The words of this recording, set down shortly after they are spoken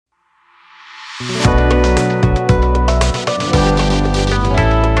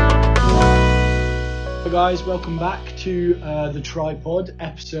guys, welcome back to the Tripod,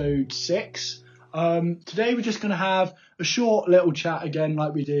 episode 6. Today we're just going to have a short little chat again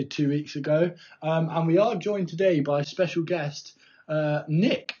like we did 2 weeks ago. And we are joined today by a special guest,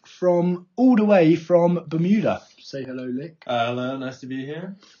 Nick, from all the way from Bermuda. Say hello, Nick. Hello, nice to be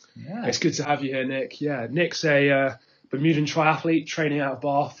here. Yeah. It's good to have you here, Nick. Yeah, Nick's a Bermudan triathlete training out of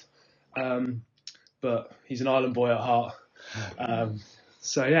Bath, but he's an island boy at heart.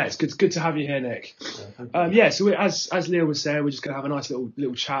 So yeah, it's good to have you here, Nick. So as Leo was saying, we're just going to have a nice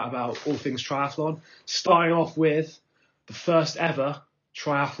little chat about all things triathlon, starting off with the first ever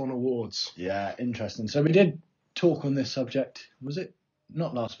Triathlon Awards. Yeah, interesting. So we did talk on this subject, was it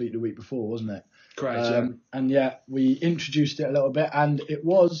not last week, the week before, wasn't it? Correct, yeah. And yeah, we introduced it a little bit, and it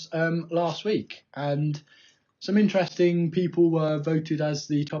was last week. And some interesting people were voted as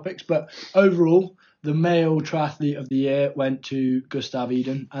the topics, but overall, the male triathlete of the year went to Gustav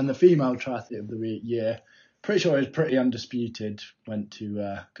Eden, and the female triathlete of the year, pretty sure it was pretty undisputed, went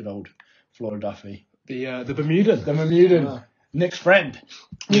to good old Flora Duffy. The Bermudan. The Bermudan. Wow. Nick's friend.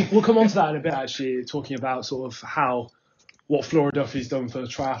 We'll come on to that in a bit, actually, talking about sort of what Flora Duffy's done for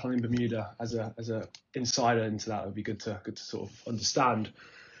triathlon in Bermuda as a insider into that. It would be good to sort of understand.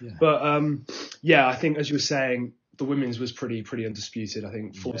 Yeah. But I think, as you were saying, the women's was pretty undisputed. I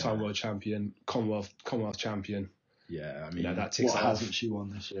think 4-time world champion, Commonwealth champion. Yeah, I mean, that ticks what off. Hasn't she won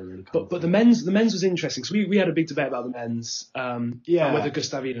this year? Really, but the men's was interesting. So we had a big debate about the men's. And whether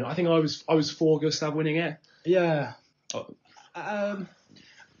Gustav Eden. I think I was for Gustav winning it. Yeah.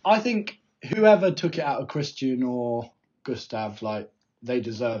 I think whoever took it out of Christian or Gustav, they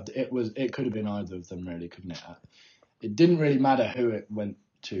deserved it. It could have been either of them, really, couldn't it? It didn't really matter who it went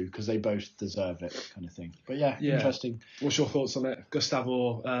to because they both deserve it, kind of thing. But yeah, interesting. What's your thoughts on it, Gustav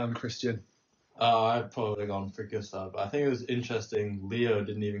or Christian? I'd probably gone for Gustav. I think it was interesting. Leo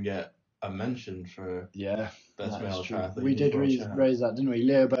didn't even get a mention for best male triathlete. We did raise that, didn't we?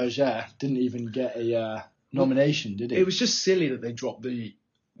 Leo Berger didn't even get a nomination, did he? It was just silly that they dropped the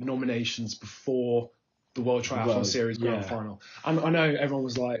nominations before the World Triathlon Series Grand Final. And I know everyone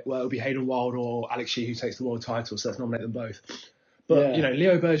was like, well, it'll be Hayden Wilde or Alex Shee who takes the world title, so let's nominate them both. But,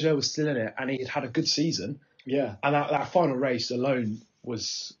 Leo Berger was still in it, and he had a good season. Yeah. And that final race alone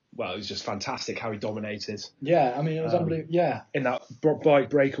was just fantastic how he dominated. Yeah, I mean, it was unbelievable. Yeah. In that bike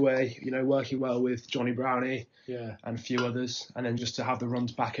breakaway, working well with Johnny Brownie and a few others. And then just to have the run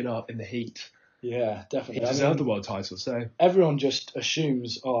to back it up in the heat. Yeah, definitely. He deserved the world title. So everyone just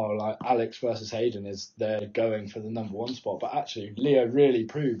assumes, Alex versus Hayden they're going for the number one spot. But actually, Leo really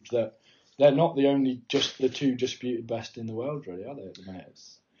proved that they're not just the two disputed best in the world, really, are they, at the minute?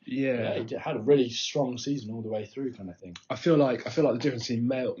 He had a really strong season all the way through, kind of thing. I feel like the difference between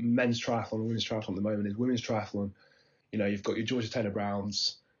men's triathlon and women's triathlon at the moment is women's triathlon. You've got your Georgia Taylor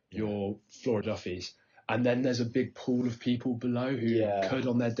Browns, your Flora Duffys, and then there's a big pool of people below who could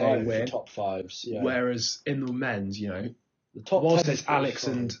on their day win. Top fives. Yeah. Whereas in the men's, the top whilst there's Alex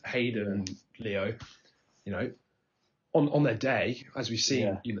and Hayden and Leo, on their day, as we've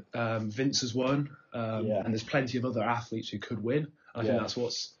seen, Vince has won, and there's plenty of other athletes who could win. I think that's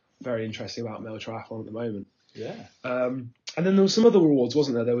what's very interesting about male triathlon at the moment. Yeah. And then there was some other awards,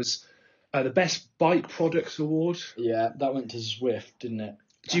 wasn't there? There was the Best Bike Product Award. Yeah, that went to Zwift, didn't it?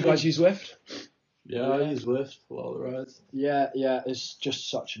 Do you guys use Zwift? Yeah, I use Zwift for a lot of the rides. Yeah, it's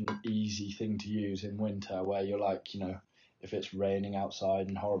just such an easy thing to use in winter where you're like, if it's raining outside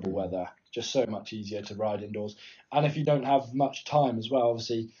and horrible weather, just so much easier to ride indoors. And if you don't have much time as well,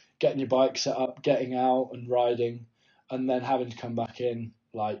 obviously, getting your bike set up, getting out and riding, and then having to come back in,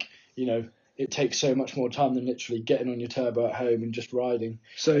 it takes so much more time than literally getting on your turbo at home and just riding.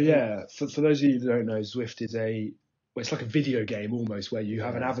 So for those of you who don't know, Zwift is it's like a video game almost, where you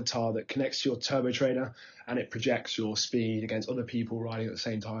have an avatar that connects to your turbo trainer and it projects your speed against other people riding at the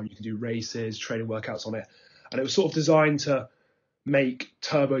same time. You can do races, training workouts on it. And it was sort of designed to make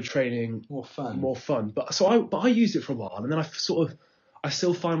turbo training more fun. But I used it for a while, and then I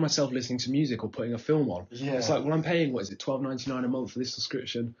still find myself listening to music or putting a film on. Yeah. It's like, well, I'm paying, $12.99 a month for this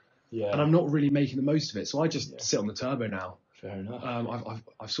subscription, and I'm not really making the most of it. So I just sit on the turbo now. Fair enough.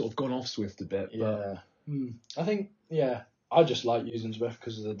 I've sort of gone off Zwift a bit. Yeah. I think, I just like using Zwift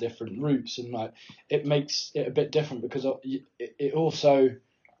because of the different routes, and it makes it a bit different because it also,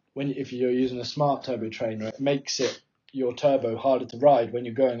 if you're using a smart turbo trainer, it makes your turbo harder to ride when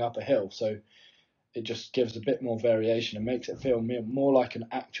you're going up a hill. So it just gives a bit more variation and makes it feel more like an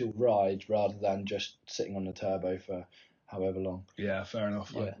actual ride rather than just sitting on the turbo for however long. Yeah, fair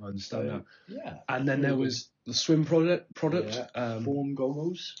enough. Yeah. I understand that. Yeah. And then there was the swim product. Form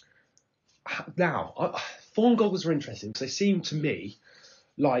goggles. Now, form goggles are interesting because they seem to me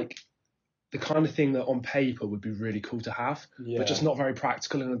like the kind of thing that on paper would be really cool to have, Yeah. but just not very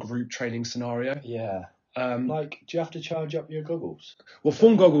practical in a group training scenario. Yeah. Like, do you have to charge up your goggles? Well,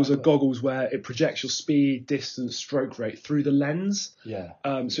 form goggles are goggles where it projects your speed, distance, stroke rate through the lens. Yeah.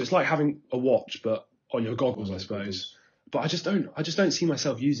 So it's like having a watch, but on your goggles, I suppose. But I just don't see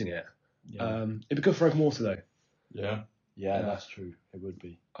myself using it. Yeah. It'd be good for open water though. Yeah, that's true. It would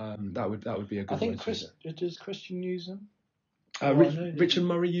be. That would be a good. I think does Christian use them? Richard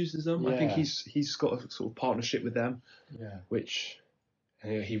Murray uses them. Yeah. I think he's got a sort of partnership with them. Yeah. Which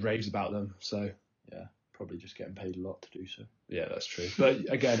he raves about them. So yeah, probably just getting paid a lot to do so. Yeah, that's true.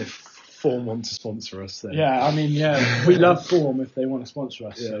 But again, if Form want to sponsor us, then yeah, I mean, yeah, we love Form if they want to sponsor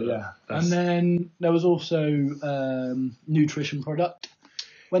us. Yeah, so yeah. And then there was also nutrition product.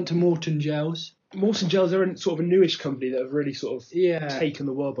 Went to Morton Gels. Morton Gels are sort of a newish company that have really sort of taken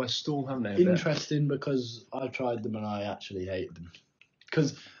the world by storm, haven't they? Interesting, because I tried them and I actually hated them.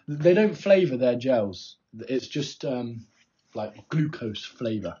 Because they don't flavour their gels. It's just like glucose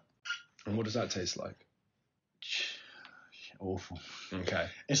flavour. And what does that taste like? Awful. Okay.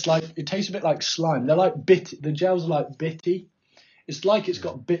 It's like, it tastes a bit like slime. They're like bitty. The gels are like bitty. It's like it's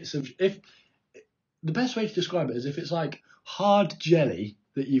got bits of... The best way to describe it is if it's like hard jelly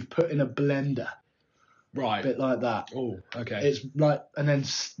that you've put in a blender. Right. A bit like that. Oh, okay. It's like, and then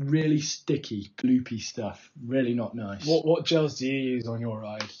really sticky, gloopy stuff. Really not nice. What gels do you use on your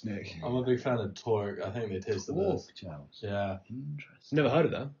ride, Nick? I'm a big fan of Torque. I think they taste the best. Gels. Yeah. Interesting. Never heard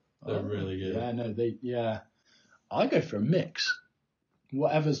of them. They're really good. Yeah, no, I go for a mix.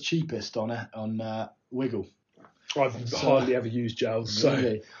 Whatever's cheapest on Wiggle. I've hardly ever used gels.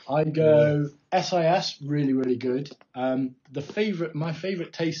 Really? I go SIS, really, really good. My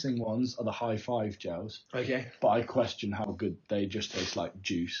favourite tasting ones are the High Five gels. Okay. But I question how good they just taste like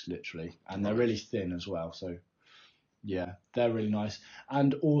juice, literally. And they're really thin as well. So, yeah, they're really nice.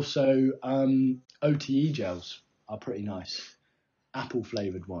 And also, OTE gels are pretty nice. Apple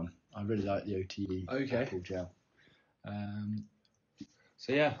flavoured one. I really like the OTE apple gel.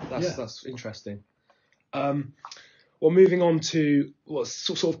 So, that's interesting. Well, moving on to what's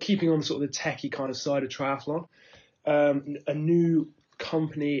sort of keeping on sort of the techie kind of side of triathlon. A new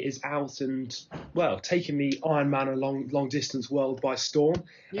company is out and taking the Ironman and long distance world by storm,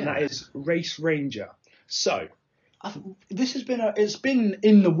 and that is Race Ranger. So this has been it's been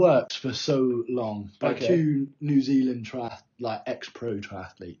in the works for so long by two New Zealand ex-pro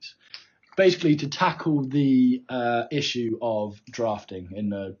triathletes, basically to tackle the issue of drafting in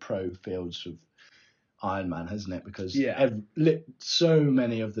the pro fields of Ironman, hasn't it? Because so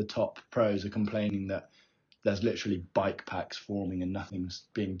many of the top pros are complaining that there's literally bike packs forming and nothing's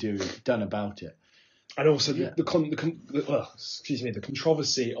being done about it. And also the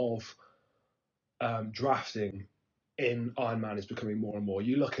controversy of drafting in Ironman is becoming more and more.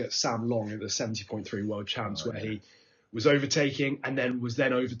 You look at Sam Long at the 70.3 World Champs, where he was overtaking and then was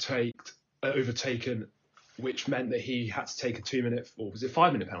overtaken, which meant that he had to take a 2-minute, or was it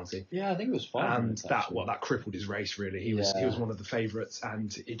 5-minute penalty? Yeah, I think it was 5 minutes. And that crippled his race, really. He was one of the favourites,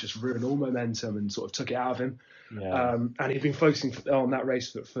 and it just ruined all momentum and sort of took it out of him. Yeah. And he'd been focusing on that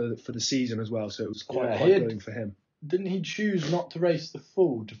race for the season as well, so it was quite going for him. Didn't he choose not to race the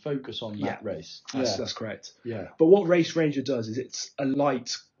full to focus on that race? That's correct. Yeah. But what Race Ranger does is it's a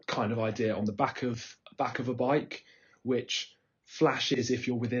light kind of idea on the back of a bike, which flashes if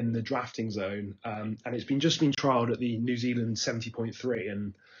you're within the drafting zone, and it's just been trialled at the New Zealand 70.3,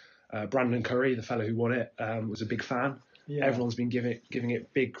 and Brandon Curry, the fellow who won it, was a big fan. Yeah. Everyone's been giving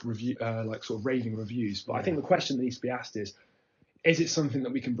it big review, sort of raving reviews. But I think the question that needs to be asked is it something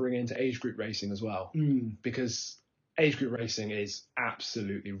that we can bring into age group racing as well? Because age group racing is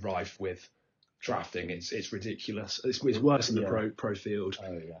absolutely rife with drafting. It's ridiculous. It's worse than the pro field.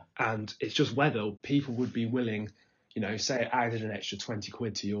 Oh yeah. And it's just whether people would be willing, say it added an extra 20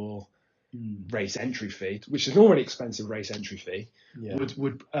 quid to your race entry fee, which is an already expensive race entry fee. Yeah.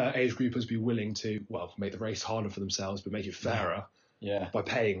 Would age groupers be willing to make the race harder for themselves, but make it fairer? Yeah. By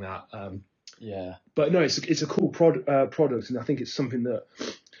paying that. But no, it's a cool product, and I think it's something that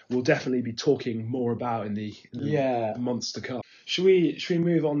we'll definitely be talking more about in the months to come. Should we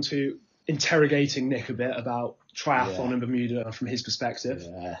move on to interrogating Nick a bit about triathlon in Bermuda from his perspective?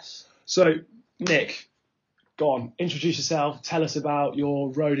 Yes. So, Nick, go on, introduce yourself, tell us about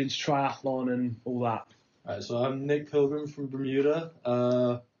your road into triathlon and all that. Alright, so I'm Nick Pilgrim from Bermuda.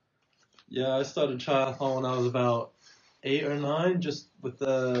 I started triathlon when I was about 8 or 9, just with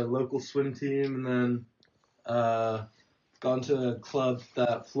the local swim team, and then gone to a club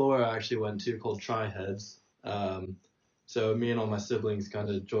that Flora actually went to called Tri-Heads. So me and all my siblings kind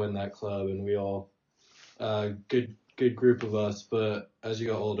of joined that club, and we all good good group of us, but as you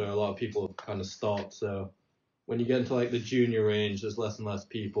got older, a lot of people kind of stopped. So when you get into like the junior range, there's less and less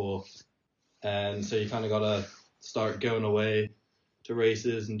people, and so you kind of gotta start going away to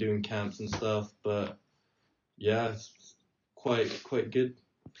races and doing camps and stuff. But yeah, it's quite good.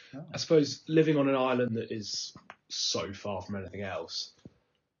 I suppose living on an island that is so far from anything else,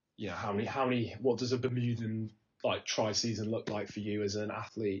 you know, what does a Bermudan like tri-season look like for you as an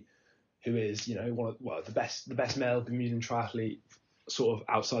athlete who is, you know, the best male Bermudan triathlete sort of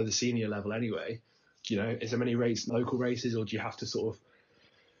outside the senior level anyway? You know, is there many local races, or do you have to sort of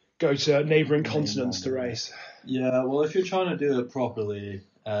go to neighbouring continents to race? Yeah, well, if you're trying to do it properly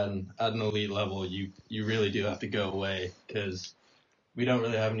and at an elite level, you really do have to go away, because we don't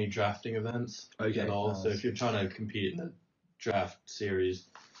really have any drafting events at all. So if you're trying to compete in the draft series,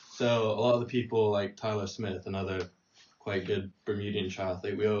 so a lot of the people like Tyler Smith, another quite good Bermudian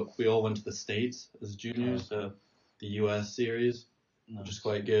triathlete, we all went to the States as juniors, so the US series, which is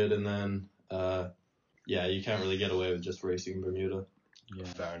quite good. And then yeah, you can't really get away with just racing in Bermuda. Yeah,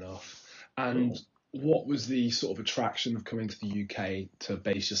 fair enough. And what was the sort of attraction of coming to the UK to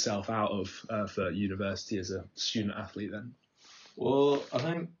base yourself out of for university as a student athlete then? Well, I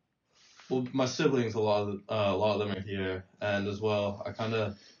think my siblings, a lot of them are here, and as well, I kind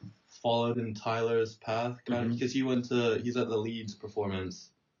of followed in Tyler's path, kind of, because he's at the Leeds Performance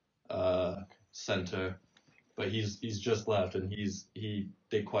Center, but he's just left, and he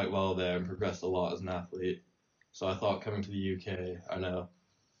did quite well there and progressed a lot as an athlete. So I thought, coming to the UK, I know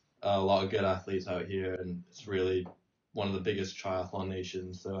a lot of good athletes out here, and it's really one of the biggest triathlon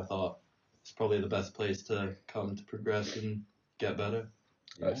nations. So I thought it's probably the best place to come to progress and get better.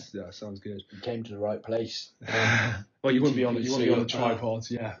 Yeah, sounds good. You came to the right place. Well, you wouldn't be on a tripod,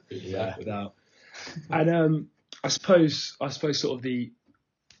 yeah. Exactly. Without. And I suppose sort of the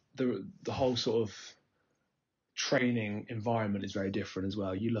whole sort of training environment is very different as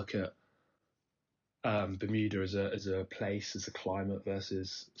well. You look at Bermuda as a place, as a climate,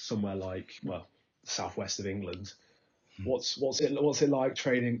 versus somewhere like, well, southwest of England. What's it like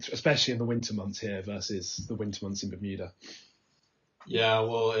training, especially in the winter months here versus the winter months in Bermuda? Yeah,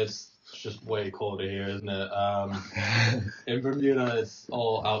 well, it's just way colder here, isn't it? In Bermuda, it's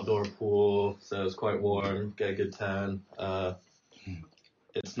all outdoor pool, so it's quite warm, get a good tan.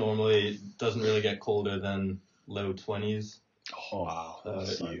 It's normally doesn't really get colder than low 20s. Oh, wow,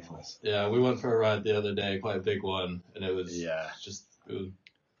 that's beautiful. Yeah, we went for a ride the other day, quite a big one, and it was it was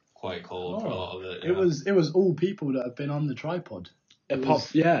quite cold for a lot of it. Yeah. It was all people that have been on the tripod. It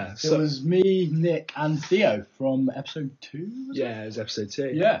was me, Nick, and Theo from episode 2. It was episode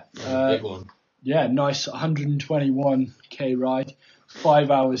 2. Yeah, big one. Yeah, nice 121k ride,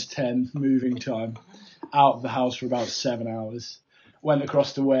 5 hours 10 moving time, out of the house for about 7 hours. Went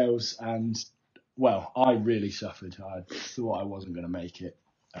across to Wales, and well, I really suffered. I thought I wasn't going to make it.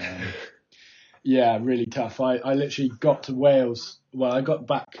 Yeah, really tough. I literally got to Wales. Well, I got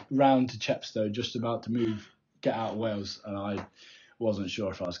back round to Chepstow, just about to get out of Wales, and I wasn't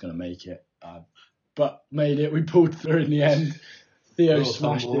sure if I was going to make it. But made it. We pulled through in the end. Theo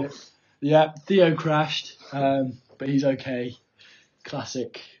smashed it. Yeah, Theo crashed, but he's okay.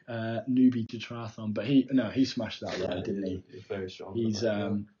 Classic newbie to triathlon, but he smashed that ride, didn't he? He's very strong.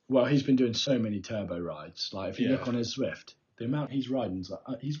 He's been doing so many turbo rides. Like if you look on his Zwift, the amount he's riding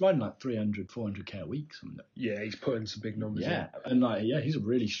like 300, 400k a week. Something. Yeah, he's putting some big numbers. Yeah, in. And he's a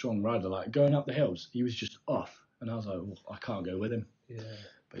really strong rider. Like going up the hills, he was just off, and I was like, well, I can't go with him. Yeah.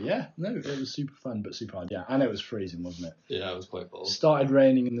 But yeah, no, it was super fun, but super hard. Yeah, and it was freezing, wasn't it? Yeah, it was quite cold. Started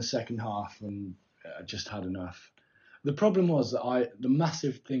raining in the second half, and I just had enough. The problem was that the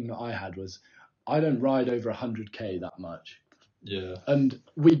massive thing that I had was I don't ride over 100k that much. Yeah. And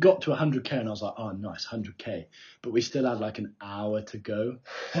we got to 100k, and I was like, oh, nice, 100k. But we still had like an hour to go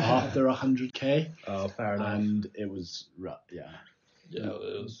after 100k. Oh, fair enough. And it was, yeah. Yeah,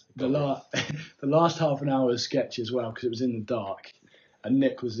 it was. The last half an hour was sketchy as well, because it was in the dark. And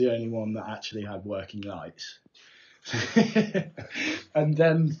Nick was the only one that actually had working lights. And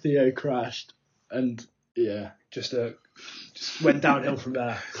then Theo crashed, and yeah, just went downhill from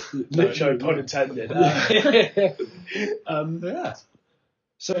there. No pun intended. Yeah.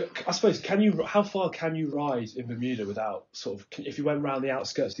 So I suppose, how far can you ride in Bermuda without if you went around the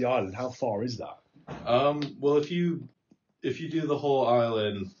outskirts of the island, how far is that? Well, if you do the whole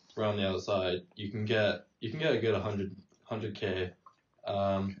island around the outside, you can get a good 100k.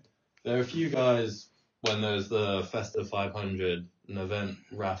 There are a few guys, when there's the Festive 500, an event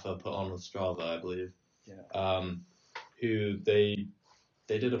Rafa put on with Strava, I believe. Yeah. Who they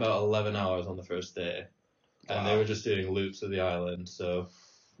did about 11 hours on the first day, and they were just doing loops of the island. So,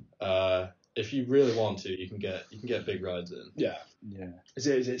 if you really want to, you can get big rides in. Yeah. Yeah. Is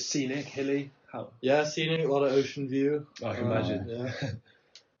it scenic, hilly? How? Yeah, scenic, a lot of ocean view. I can imagine. Yeah.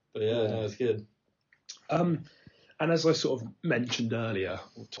 But yeah, no, it's good. And as I sort of mentioned earlier,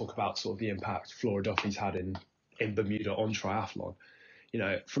 we'll talk about sort of the impact Flora Duffy's had in Bermuda on triathlon. You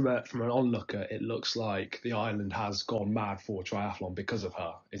know, from an onlooker, it looks like the island has gone mad for triathlon because of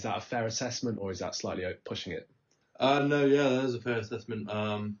her. Is that a fair assessment, or is that slightly pushing it? No, yeah, that is a fair assessment.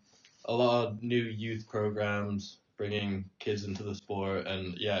 A lot of new youth programs bringing kids into the sport,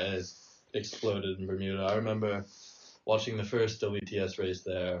 and yeah, it has exploded in Bermuda. I remember watching the first WTS race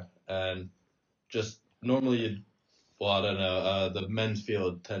there, and just normally, well, I don't know, the men's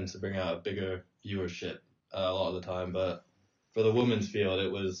field tends to bring out a bigger viewership a lot of the time, but for the women's field, it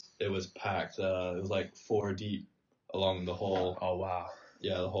was packed. It was like 4 deep along the whole. Oh wow!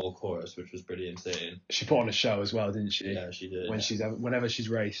 Yeah, the whole course, which was pretty insane. She put on a show as well, didn't she? Yeah, she did. Whenever she's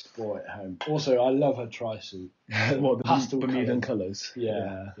raced. Brought it home. Also, I love her tri-suit. What, the Pastel Bermudan colours?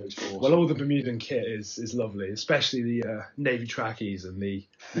 Yeah. Looks awesome. Well, all the Bermudan kit is lovely, especially the navy trackies and the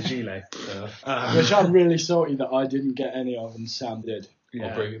gilet. Which I'm really salty that I didn't get any of and Sam did.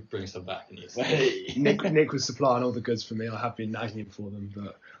 Yeah. I'll bring some back in you. Hey. Nick was supplying all the goods for me. I have been nagging him for them,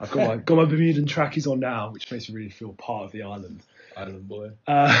 but I've got my Bermudan trackies on now, which makes me really feel part of the island. Island boy.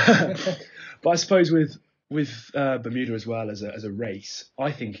 But I suppose with Bermuda as well as a race,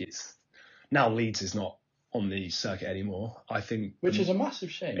 I think it's now Leeds is not on the circuit anymore. I think Which is a massive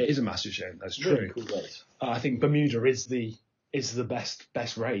shame. it is a massive shame. That's It's a really true. cool race. I think Bermuda is the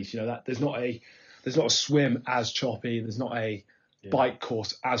best race. You know that there's not a swim as choppy. There's not a bike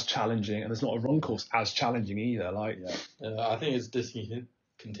course as challenging, and there's not a run course as challenging either. I think it's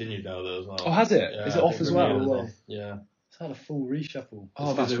discontinued now though as well. Oh, has it? Yeah, Is it off as well? Bermuda's off. Yeah. It's had a full reshuffle.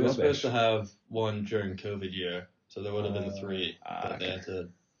 Oh, It's 'cause that's they were rubbish. supposed to have one during COVID year, so there would have been 3, but they okay. had to.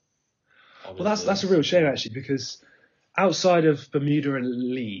 Well, that's a real shame actually, because outside of Bermuda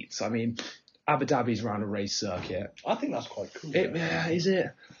and Leeds, I mean, Abu Dhabi's around a race circuit. I think that's quite cool. Is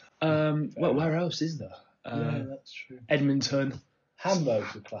it? Well, where else is there? Yeah, that's true. Edmonton.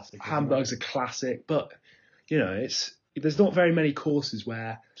 Hamburg's a classic. isn't Hamburg's it? a classic, but you know, there's not very many courses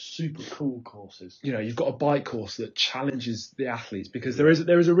where Super cool courses. you know you've got a bike course that challenges the athletes, because there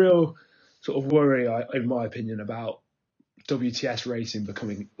is a real sort of worry, in my opinion, about WTS racing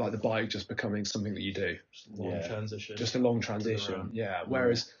becoming like the bike just becoming something that you do, Transition. just a long transition. Yeah.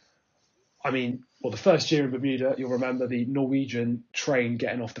 Whereas, I mean, well, the first year in Bermuda, you'll remember the Norwegian train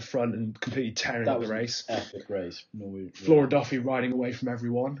getting off the front and completely tearing up the race. Epic race. Norway. Flora Duffy riding away from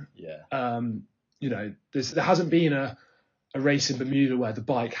everyone. Yeah. You know, there hasn't been a race in Bermuda where the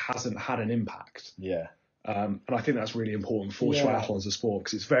bike hasn't had an impact. Yeah. And I think that's really important for Yeah. triathlon as a sport,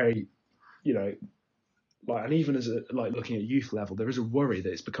 because it's very, you know, like, and even as looking at youth level, there is a worry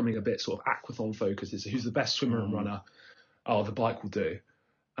that it's becoming a bit sort of aquathon focused. It's who's the best swimmer and runner. Oh, the bike will do.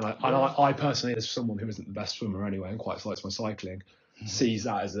 And I personally, as someone who isn't the best swimmer anyway and quite likes my cycling, sees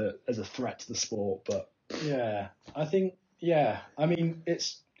that as a threat to the sport. But yeah, I think I mean,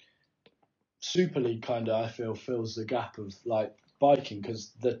 it's Super League kind of, I feel, fills the gap of like biking,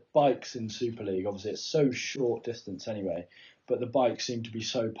 because the bikes in Super League, obviously it's so short distance anyway, but the bikes seem to be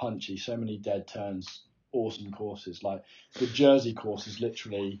so punchy, so many dead turns, awesome courses. Like the Jersey course is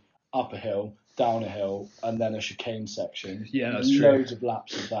literally up a hill, down a hill, and then a chicane section. Yeah, that's Loads of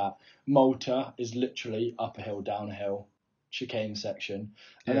laps of that. Malta is literally up a hill, down a hill, chicane section.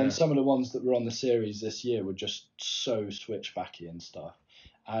 And then some of the ones that were on the series this year were just so switchbacky and stuff.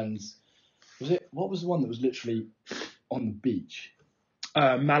 And what was the one that was literally on the beach?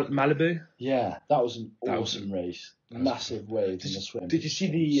 Malibu. Yeah, that was an awesome race. Massive waves in the swim. Did you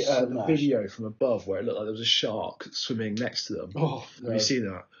see the video from above where it looked like there was a shark swimming next to them? Oh, Have you seen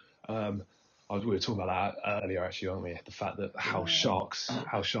that? We were talking about that earlier, actually, aren't we? The fact that how sharks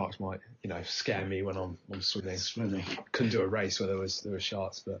might, you know, scare me when I'm swimming. Couldn't do a race where there were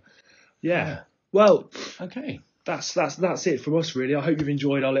sharks, but yeah. Well, okay. That's it from us, really. I hope you've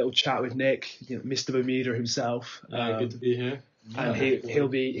enjoyed our little chat with Nick, you know, Mr. Bermuda himself. Good to be here. And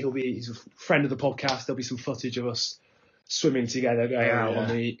he's a friend of the podcast. There'll be some footage of us swimming together going out on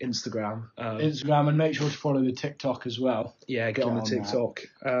the Instagram. And make sure to follow the TikTok as well. Yeah, get on the TikTok.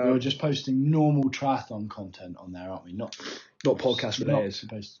 We're just posting normal triathlon content on there, aren't we? Not podcast related. Not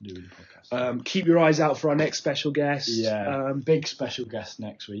supposed to do with the podcast. Keep your eyes out for our next special guest. Yeah, big special guest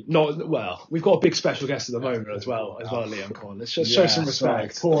next week. We've got a big special guest at the moment as well, Liam. Come on, let's just show some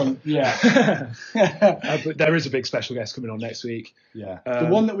respect. But there is a big special guest coming on next week. Yeah, the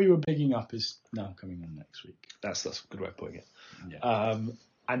one that we were bigging up is now coming on next week. That's a good way of putting it. Yeah.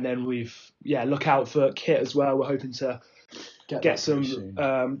 And then look out for Kit as well. We're hoping to get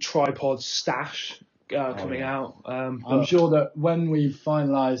some tripod stash coming out. I'm sure that when we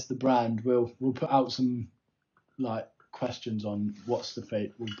finalise the brand, we'll put out some like questions on what's the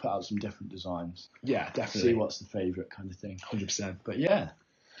favourite. We'll put out some different designs. Yeah, definitely. See what's the favourite kind of thing. 100%. But yeah,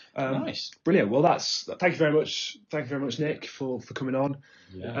 nice, brilliant. Well, thank you very much. Thank you very much, Nick, for coming on.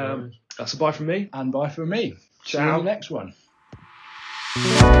 Yeah. That's a bye from me and bye from me. Ciao. See you in the next one.